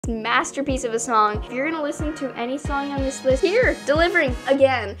Masterpiece of a song. If you're gonna listen to any song on this list, here, delivering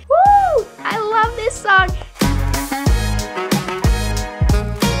again. Woo! I love this song.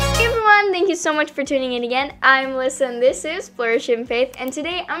 Hey everyone, thank you so much for tuning in again. I'm Melissa and this is Flourish in Faith, and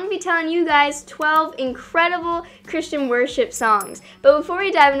today I'm gonna be telling you guys 12 incredible Christian worship songs. But before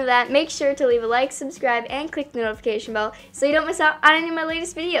we dive into that, make sure to leave a like, subscribe, and click the notification bell so you don't miss out on any of my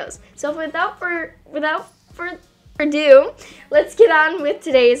latest videos. So without further ado, let's get on with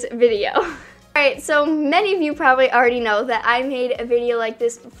today's video. Alright, so many of you probably already know that I made a video like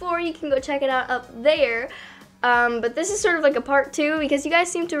this before. You can go check it out up there. But this is sort of like a part 2 because you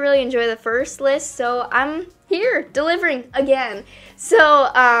guys seem to really enjoy the first list, so I'm here delivering again. So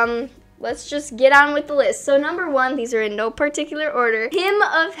let's just get on with the list. So number 1, these are in no particular order, Hymn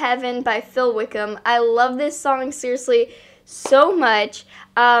of Heaven by Phil Wickham. I love this song seriously so much.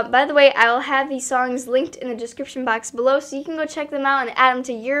 By the way, I will have these songs linked in the description box below so you can go check them out and add them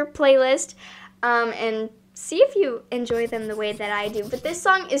to your playlist and see if you enjoy them the way that I do. But this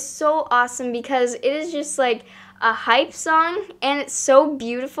song is so awesome because it is just like a hype song and it's so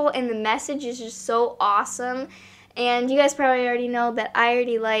beautiful and the message is just so awesome. And you guys probably already know that I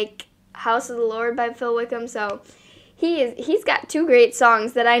already like House of the Lord by Phil Wickham, so he's got 2 great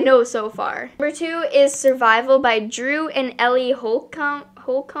songs that I know so far. Number 2 is Survival by Drew and Ellie Holcomb,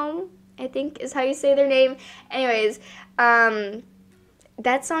 I think is how you say their name. Anyways,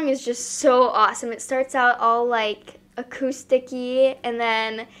 that song is just so awesome. It starts out all like acoustic-y and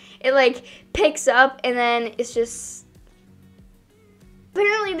then it like picks up and then it's just...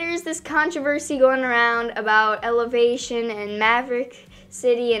 Apparently there's this controversy going around about Elevation and Maverick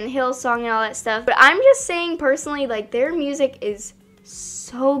City and Hillsong and all that stuff, but I'm just saying personally, like, their music is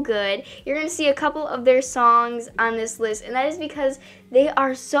so good. You're gonna see a couple of their songs on this list, and that is because they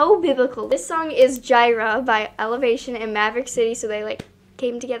are so biblical. This song is Jireh by Elevation and Maverick City, so they like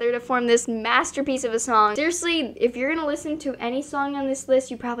came together to form this masterpiece of a song. Seriously, if you're gonna listen to any song on this list,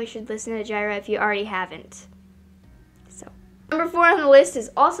 you probably should listen to Jireh if you already haven't. Number 4 on the list is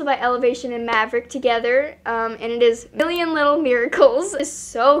also by Elevation and Maverick together, and it is Million Little Miracles. It's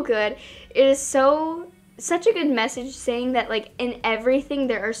so good. It is such a good message saying that like in everything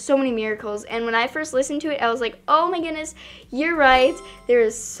there are so many miracles, and when I first listened to it I was like, oh my goodness, you're right. There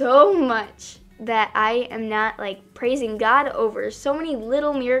is so much that I am not like praising God over. So many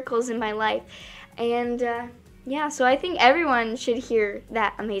little miracles in my life, and yeah, so I think everyone should hear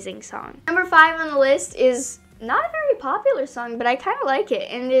that amazing song. Number 5 on the list is not a very popular song, but I kind of like it,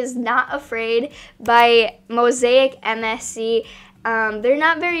 and it is Not Afraid by Mosaic MSC. They're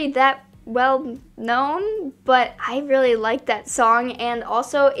not that well known, but I really like that song, and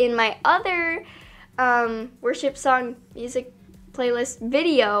also in my other worship song music playlist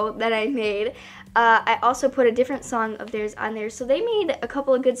video that I made, I also put a different song of theirs on there, so they made a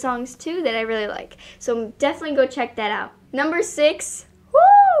couple of good songs too that I really like, so definitely go check that out. Number 6,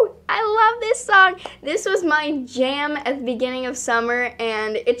 I love this song. This was my jam at the beginning of summer,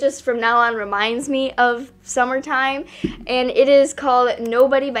 and it just from now on reminds me of summertime, and it is called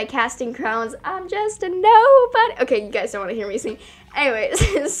Nobody by Casting Crowns. I'm just a nobody. Okay, you guys don't want to hear me sing.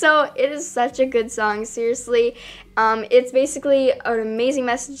 Anyways, so it is such a good song, seriously. It's basically an amazing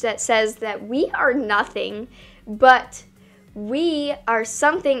message that says that we are nothing, but we are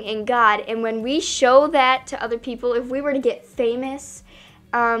something in God, and when we show that to other people, if we were to get famous,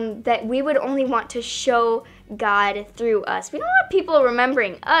 that we would only want to show God through us. We don't want people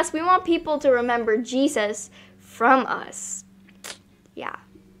remembering us. We want people to remember Jesus from us. Yeah.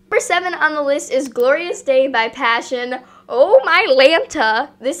 Number 7 on the list is Glorious Day by Passion. Oh my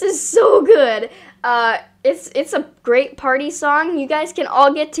Lanta. This is so good. It's a great party song. You guys can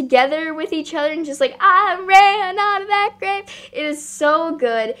all get together with each other and just like, I ran out of that grave. It is so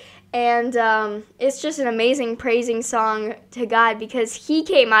good. And it's just an amazing praising song to God because He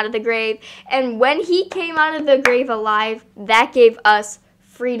came out of the grave. And when He came out of the grave alive, that gave us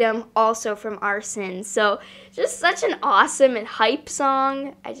freedom also from our sins. So just such an awesome and hype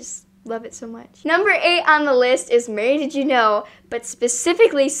song. I just love it so much. Number 8 on the list is Mary Did You Know, but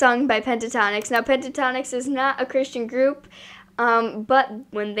specifically sung by Pentatonix. Now, Pentatonix is not a Christian group. But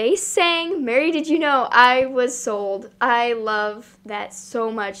when they sang Mary Did You Know, I was sold. I love that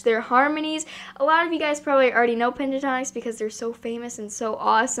so much. Their harmonies, a lot of you guys probably already know Pentatonix because they're so famous and so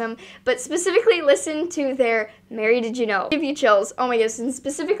awesome, but specifically listen to their Mary Did You Know. Give you chills. Oh my goodness, and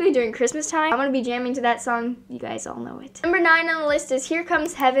specifically during Christmas time, I'm going to be jamming to that song. You guys all know it. Number 9 on the list is Here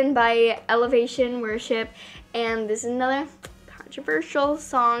Comes Heaven by Elevation Worship, and this is another controversial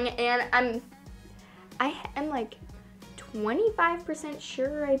song, and I am like 25%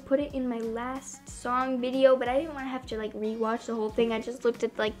 sure I put it in my last song video, but I didn't want to have to like rewatch the whole thing. I just looked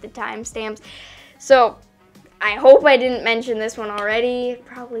at like the timestamps. So I hope I didn't mention this one already.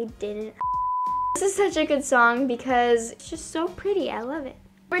 Probably didn't. This is such a good song because it's just so pretty. I love it.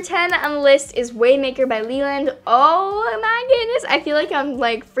 Number 10 on the list is Waymaker by Leland. Oh my goodness. I feel like I'm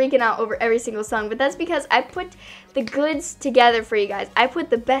like freaking out over every single song, but that's because I put the goods together for you guys. I put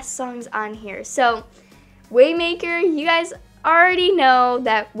the best songs on here. So Waymaker, you guys already know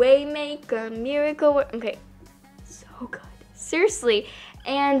that Waymaker, miracle. Okay, so good. Seriously.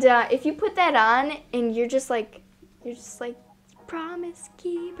 And if you put that on and you're just like promise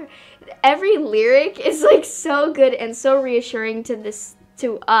keeper. Every lyric is like so good and so reassuring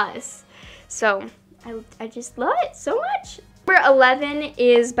to us. So I just love it so much. Number 11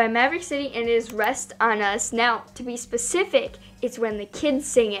 is by Maverick City and it is Rest on Us. Now, to be specific, it's when the kids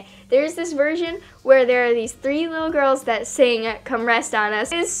sing it. There's this version where there are these 3 little girls that sing Come Rest on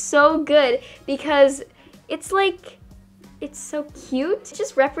Us. It is so good because it's like, it's so cute. It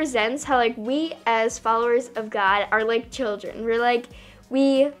just represents how like we as followers of God are like children. We're like,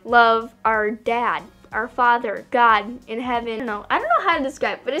 we love our dad, our Father, God in heaven. I don't know how to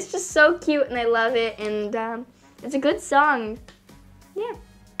describe it, but it's just so cute and I love it, and it's a good song. Yeah.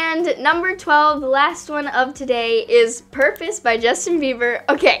 And number 12, the last one of today, is Purpose by Justin Bieber.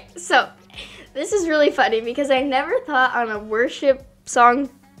 Okay, so this is really funny because I never thought on a worship song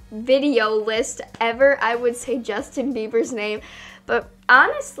video list ever I would say Justin Bieber's name, but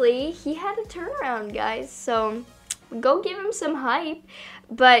honestly, he had a turnaround, guys, so go give him some hype.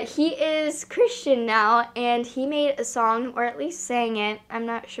 But he is Christian now, and he made a song, or at least sang it. I'm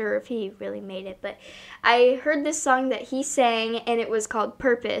not sure if he really made it, but I heard this song that he sang, and it was called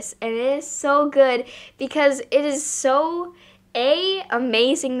Purpose, and it is so good because it is so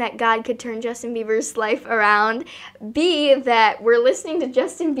amazing that God could turn Justin Bieber's life around, B, that we're listening to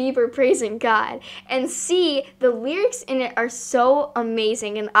Justin Bieber praising God, and C, the lyrics in it are so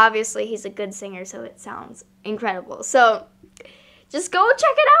amazing, and obviously he's a good singer, so it sounds incredible. So just go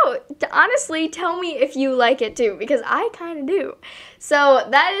check it out. Honestly, tell me if you like it too, because I kind of do. So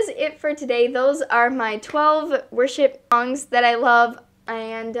that is it for today. Those are my 12 worship songs that I love.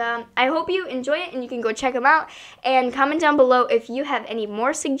 And I hope you enjoy it and you can go check them out. And comment down below if you have any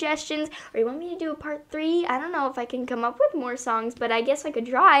more suggestions or you want me to do a part 3. I don't know if I can come up with more songs, but I guess I could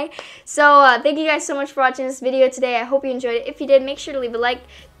try. So thank you guys so much for watching this video today. I hope you enjoyed it. If you did, make sure to leave a like,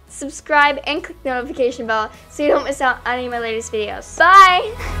 subscribe, and click the notification bell so you don't miss out on any of my latest videos.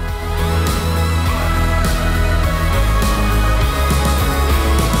 Bye!